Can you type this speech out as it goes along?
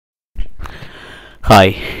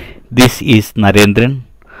Hi, this is Narendran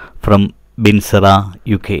from BINSERA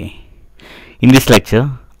UK. In this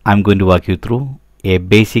lecture, I'm going to walk you through a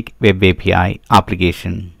basic web API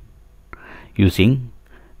application using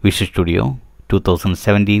Visual Studio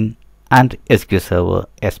 2017 and SQL Server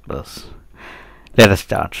Express. Let us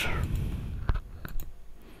start.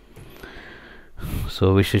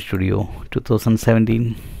 So Visual Studio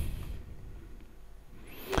 2017,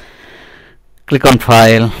 click on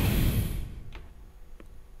File,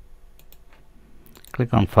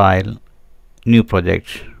 New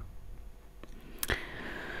Project.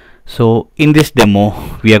 So in this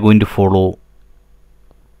demo, we are going to follow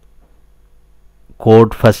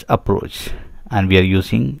code first approach, and we are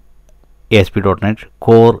using ASP.NET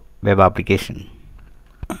Core Web Application.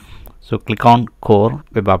 So click on Core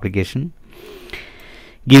Web Application,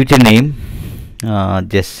 give it a name,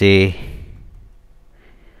 just say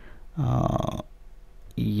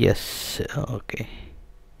yes, okay,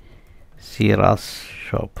 Sierra's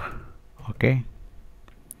shop, okay,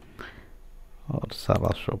 or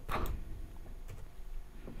Sarah's shop.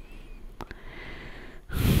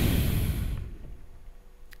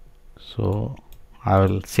 So I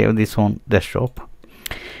will save this on desktop,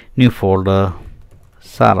 new folder,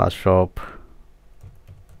 Sarah's shop,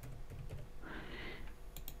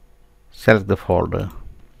 select the folder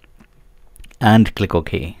and click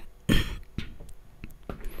OK.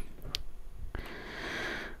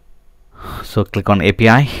 So click on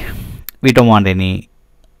API. We don't want any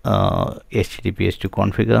HTTPS to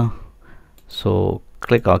configure, so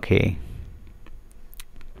click OK.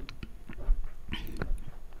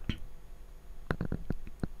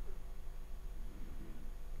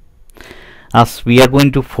 As we are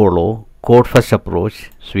going to follow code first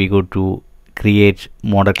approach, so we go to create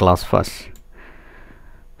model class first.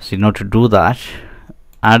 So in order to do that,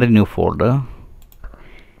 add a new folder,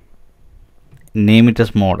 name it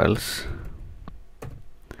as models,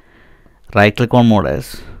 right click on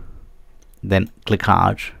models, then click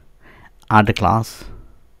add a class.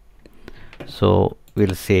 So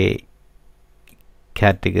we'll say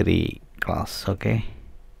category class, okay,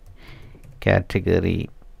 category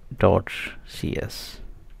dot cs,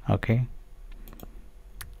 okay.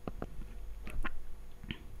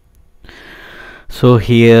 So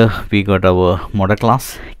here we got our model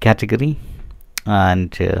class category,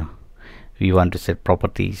 and we want to set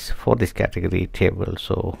properties for this category table.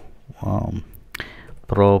 So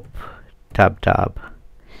prop tab,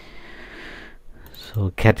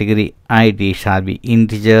 so category ID shall be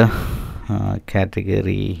integer,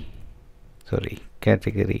 category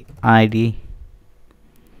ID,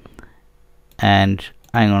 and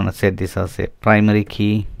I'm gonna set this as a primary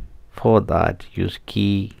key. For that, use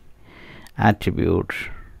key attribute,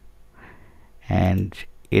 and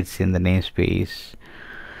it's in the namespace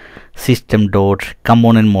system dot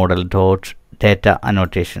component model dot data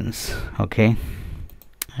annotations, okay.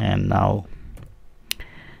 And now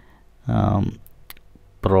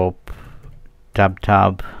prop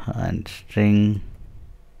tab and string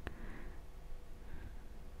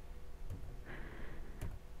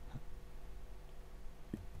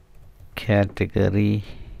category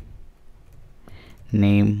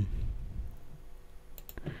name,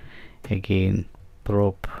 again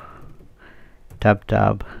prop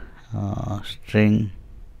tab string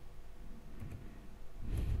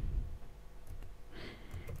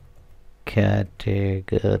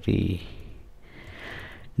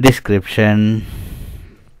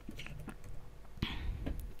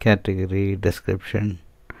category description,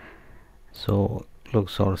 so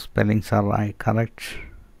looks all spellings are right, correct?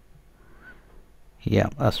 Yeah,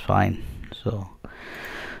 that's fine. So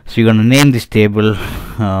you're gonna name this table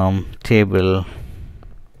table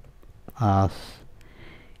as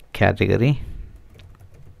category.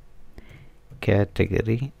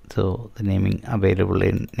 So the naming available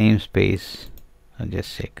in namespace, I'll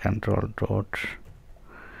just say control dot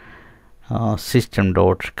system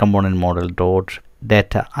dot component model dot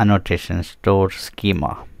data annotations dot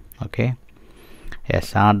schema, okay.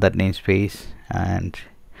 Yes, add that namespace, and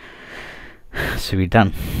so we're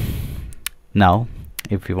done. Now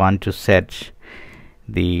if we want to set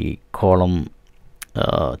the column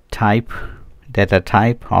type, data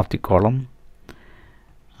type of the column,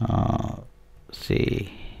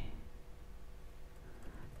 say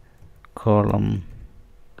column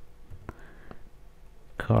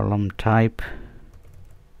type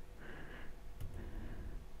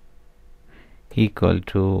equal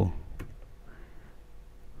to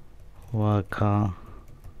worker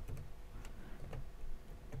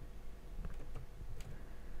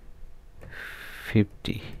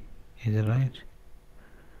 $50, is it right?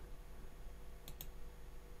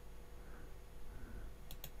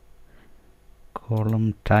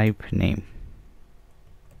 column type name.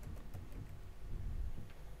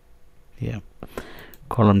 Yeah,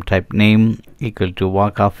 column type name equal to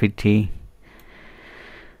Waka50,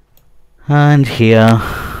 and here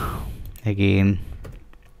again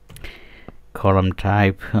column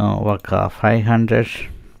type Waka500.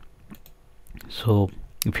 So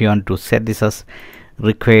if you want to set this as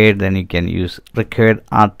required, then you can use required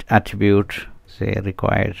attribute, say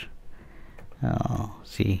required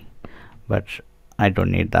see, but I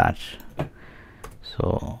don't need that.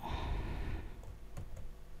 So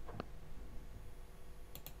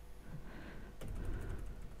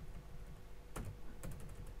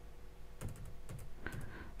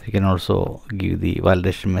you can also give the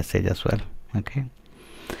validation message as well. Okay,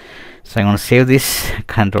 so I'm going to save this,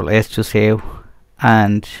 Control S to save,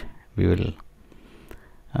 and we will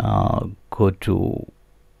go to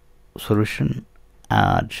solution,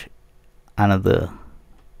 add another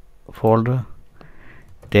folder,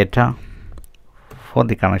 data for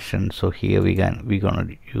the connection. So here we're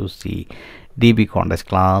gonna use the DB context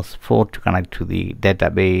class to connect to the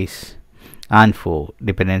database and for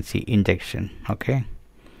dependency injection. Okay,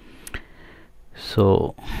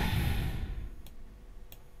 so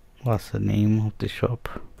what's the name of the shop?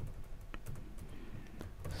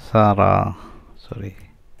 Sarah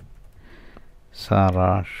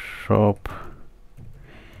shop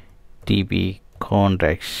DB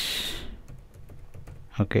context.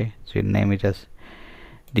 Okay, so you name it as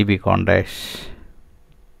DB context.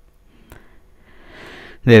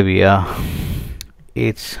 There we are.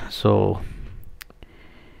 It's so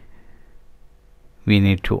we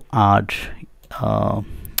need to add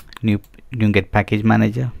new get package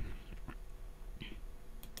manager.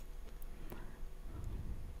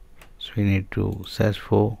 So we need to search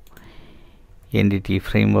for entity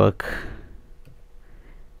framework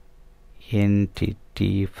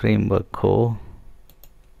core.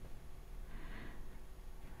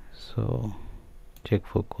 So check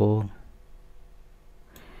for core.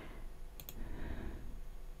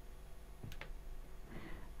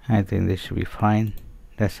 I think this should be fine.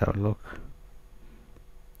 Let's have a look.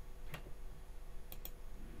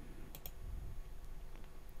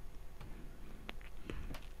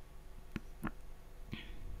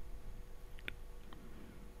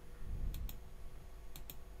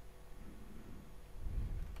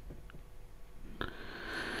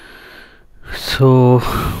 So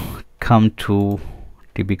come to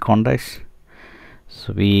DB context.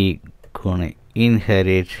 So we gonna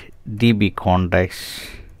inherit DB context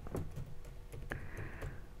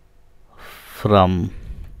from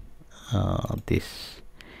this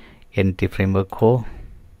entity framework core.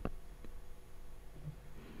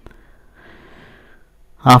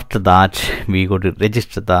 After that, we go to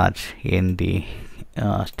register that in the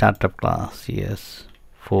startup class. Yes,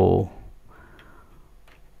 for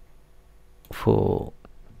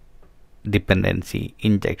dependency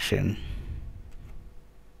injection.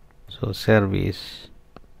 So service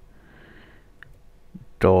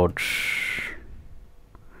dot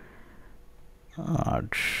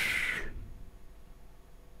add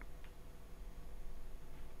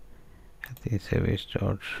the service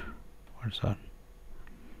dot what's that?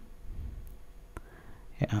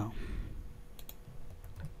 Yeah,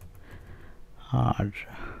 add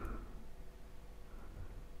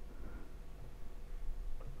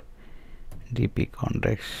DB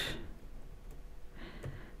context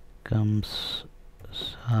comes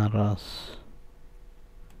Sarah's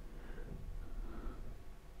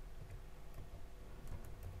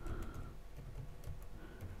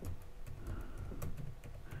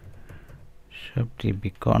shop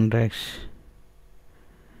DB context.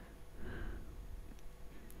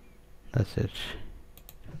 That's it.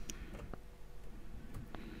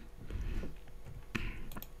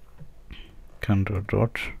 Control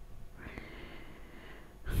dot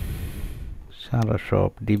Sarah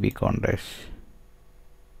shop DB context.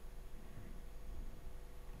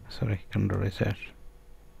 Sorry, control reset.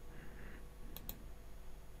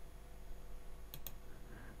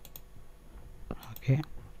 Okay.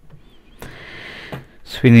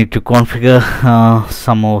 So we need to configure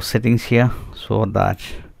some more settings here, so that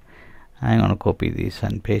I'm gonna copy this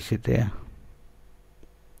and paste it there.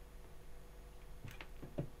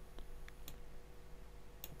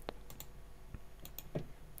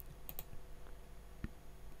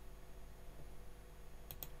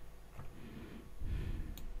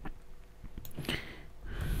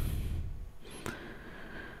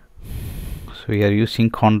 So we are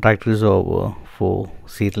using contract resolver for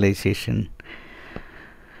serialization,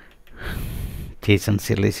 JSON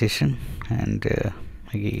serialization, and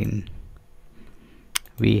again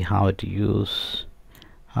we have to use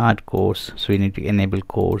add course. So we need to enable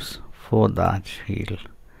course. For that we'll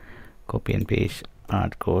copy and paste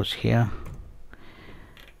add course here.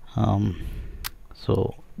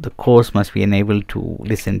 So the course must be enabled to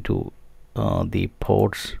listen to the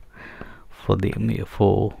ports for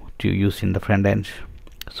to use in the front end.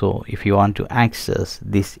 So if you want to access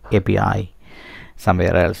this API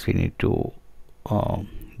somewhere else, we need to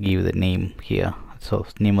give the name here. So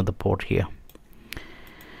name of the port here,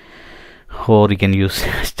 or you can use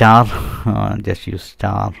star, just use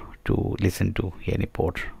star to listen to any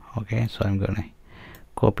port. Okay, so I'm gonna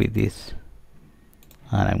copy this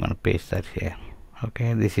and I'm gonna paste that here.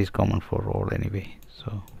 Okay, this is common for all anyway.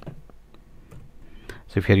 So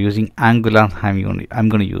if you're using Angular, I'm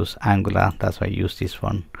going to use Angular. That's why I use this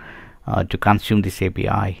one to consume this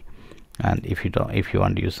API. And if you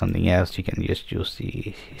want to use something else, you can just use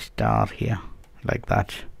the star here like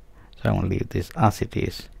that. So I'm going to leave this as it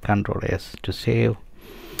is. Control S to save.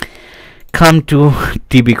 Come to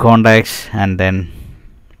DB contacts and then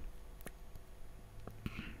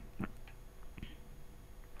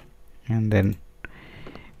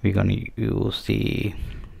we're going to use the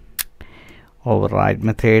override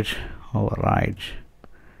method, override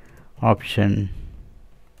option,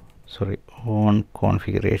 on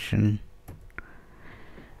configuration,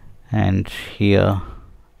 and here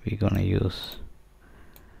we're going to use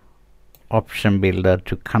option builder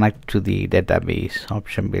to connect to the database.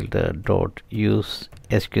 Option builder dot use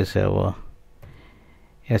SQL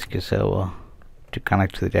server to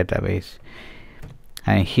connect to the database,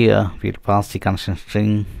 and here we'll pass the connection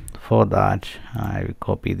string. For that I will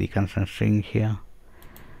copy the connection string here.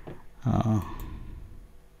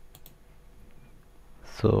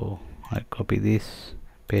 So I copy this,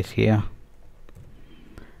 paste here,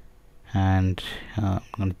 and I'm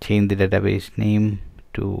going to change the database name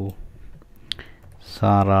to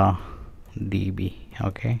Sara DB.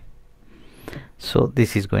 Okay, so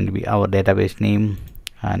this is going to be our database name,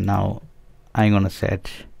 and now I'm going to set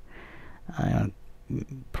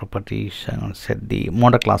properties. I'm going to set the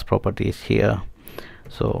model class properties here.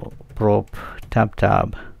 So prop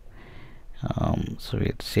tab, so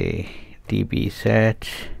we'll say db set,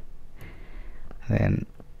 then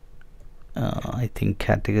I think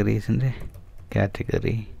category, isn't it?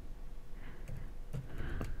 Category.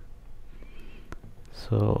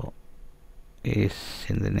 So is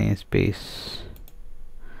in the namespace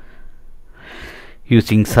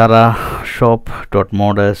using Sara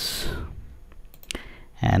shop.modus,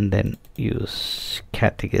 and then use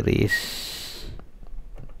categories,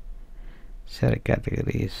 Sara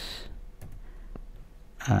categories,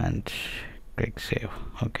 and click save.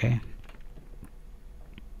 Okay,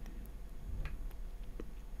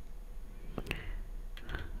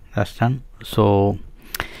 that's done. So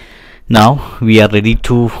now we are ready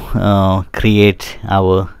to create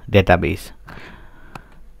our database.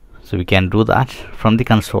 So we can do that from the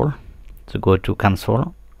console. So go to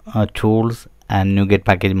console, tools, and NuGet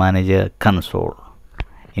package manager console.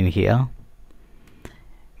 In here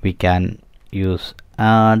we can use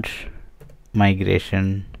add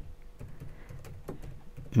migration,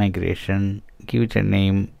 give it a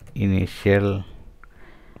name initial,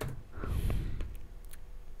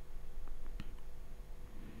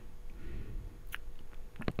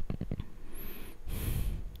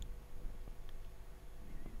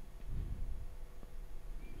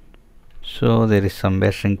 so there is some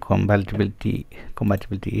version compatibility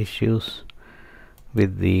issues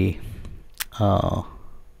with the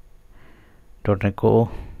 .NET Core.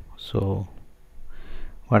 So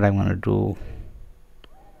what I'm going to do,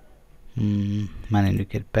 manage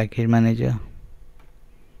NuGet package manager,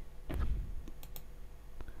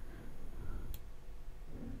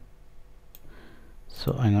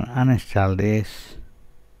 so I'm going to uninstall this.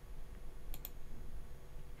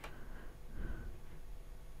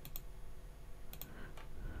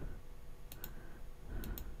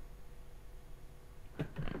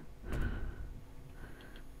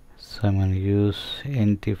 So I'm going to use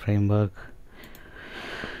Enity framework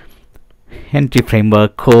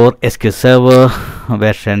core SQL server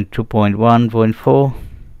version 2.1.4.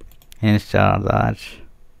 install that,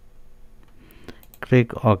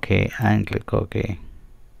 click OK and click OK,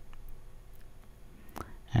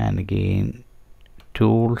 and again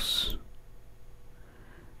tools,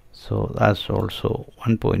 so that's also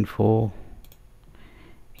 1.4.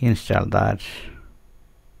 install that,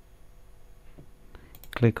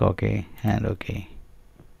 click OK and OK.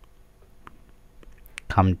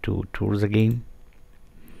 Come to tools again,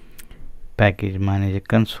 package manager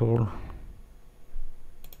console,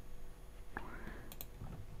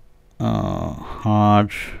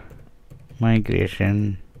 hard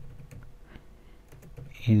migration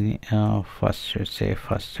in first, should say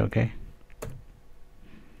first. Okay,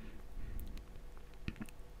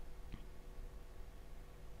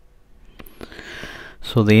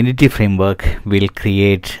 so the Enity framework will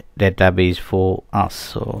create database for us.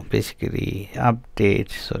 So basically update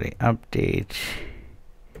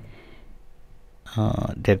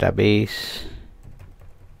database.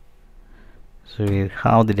 So we'll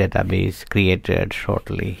have the database created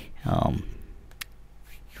shortly.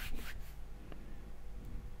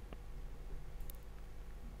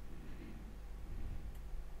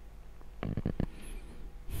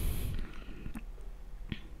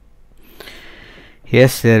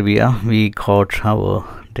 Yes, there we are. We got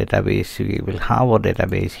our database. We will have our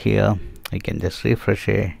database here. We can just refresh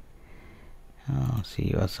it.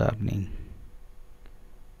 See what's happening.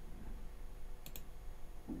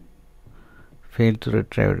 Failed to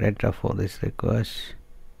retrieve data for this request.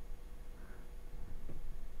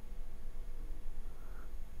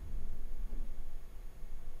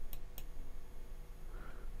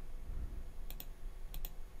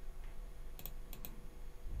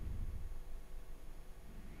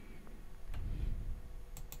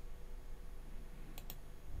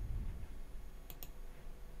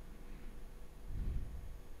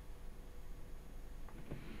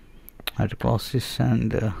 I have to close this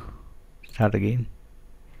and start again.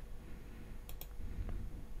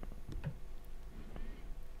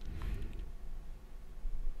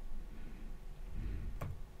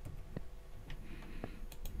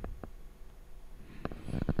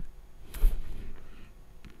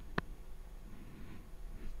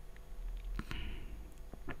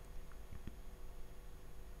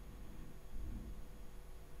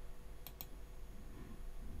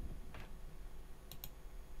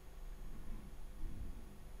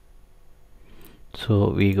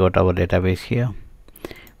 So we got our database here,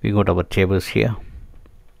 we got our tables here.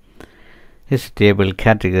 This table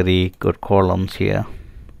category got columns here.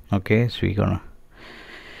 Okay, so we're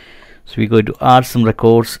going to add some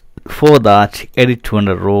records. For that, edit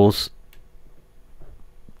 200 rows,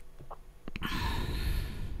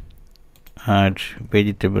 add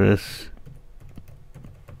vegetables,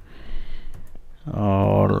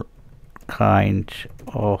 all kinds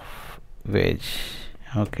of veg.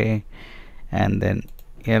 Okay, and then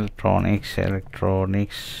electronics,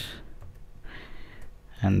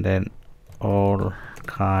 and then all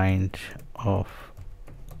kinds of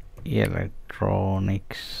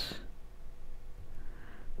electronics.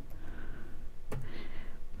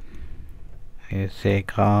 You say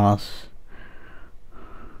cars,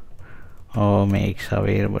 or makes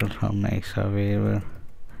available,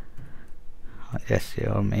 yes,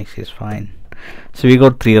 your makes is fine. So we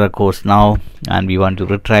got 3 records now, and we want to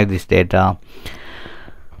retrieve this data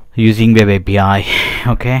using web API.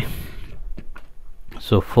 Okay,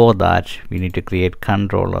 so for that we need to create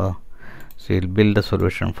controller. So we'll build the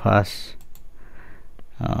solution first,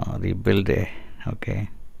 rebuild it. Okay,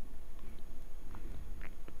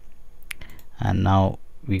 and now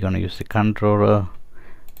we're going to use the controller.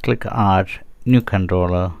 Click add new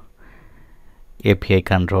controller, API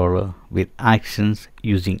controller with actions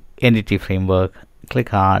using Enity framework.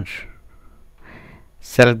 Click add,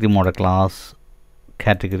 select the model class,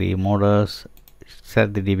 category models,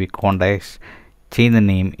 set the DB context, change the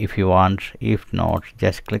name if you want. If not,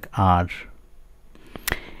 just click add.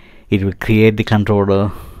 It will create the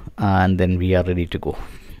controller, and then we are ready to go.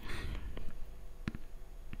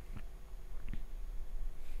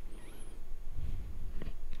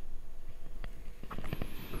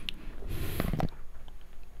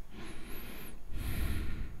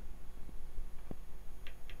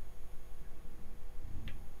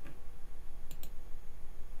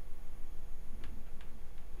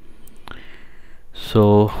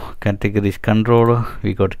 So categories controller,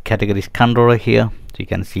 we got categories controller here. So you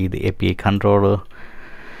can see the API controller,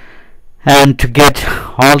 and to get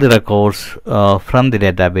all the records from the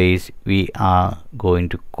database, we are going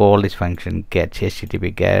to call this function get,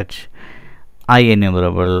 http get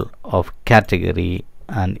IEnumerable of category,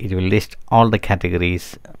 and it will list all the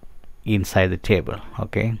categories inside the table.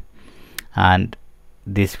 Okay, and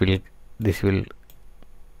this will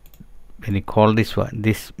when you call this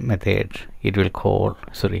method, it will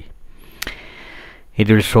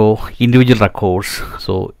show individual records.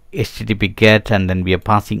 So http get, and then we are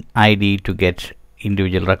passing ID to get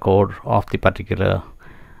individual record of the particular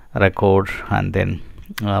record, and then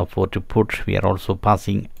for to put, we are also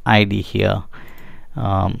passing ID here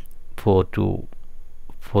for to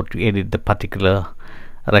edit the particular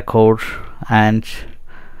record, and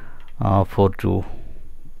for to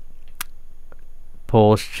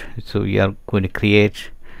post. So we are going to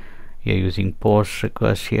create, we are using post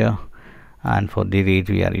request here, and for delete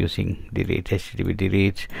we are using delete, HTTP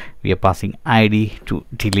delete. We are passing ID to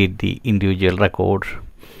delete the individual record,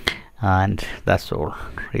 and that's all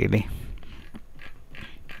really.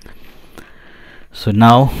 So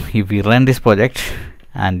now if we run this project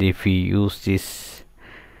and if we use this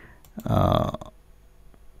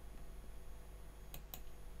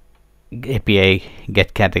API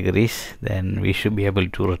get categories, then we should be able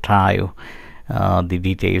to retrieve the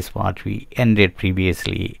details what we entered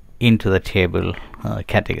previously into the table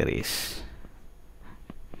categories.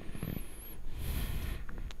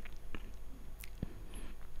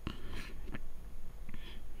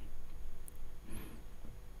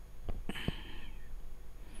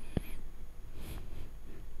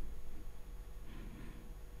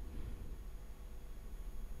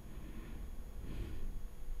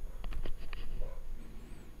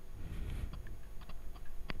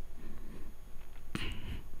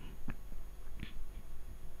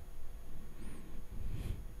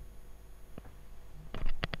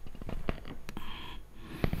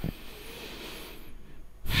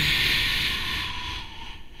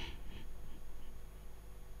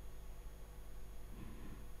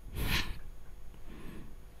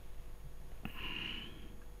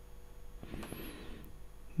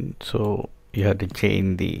 So you have to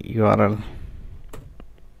change the URL.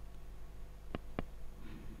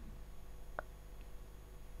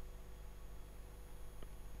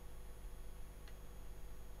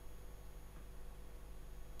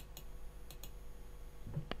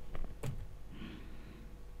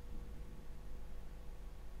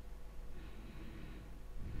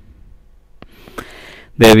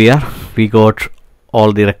 There we are. We got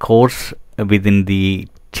all the records within the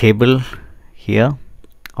table here.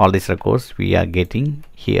 All these records we are getting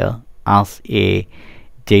here as a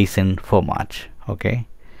JSON format. Okay,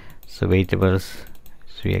 so variables,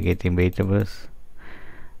 so we are getting variables,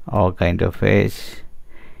 all kind of age,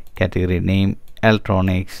 category name,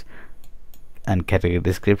 electronics, and category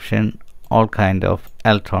description, all kind of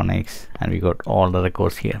electronics, and we got all the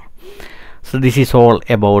records here. So this is all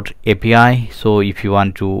about API. So if you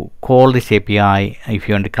want to call this API, if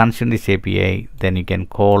you want to consume this API, then you can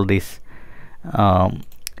call this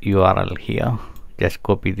URL here. Just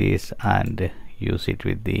copy this and use it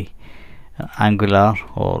with the Angular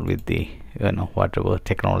or with the whatever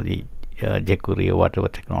technology, jQuery or whatever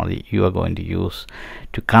technology you are going to use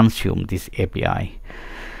to consume this API.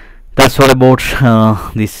 That's all about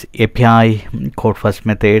this API code first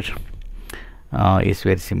method. Is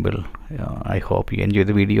very simple. I hope you enjoy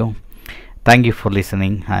the video. Thank you for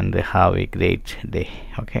listening and have a great day.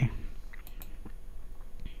 Okay.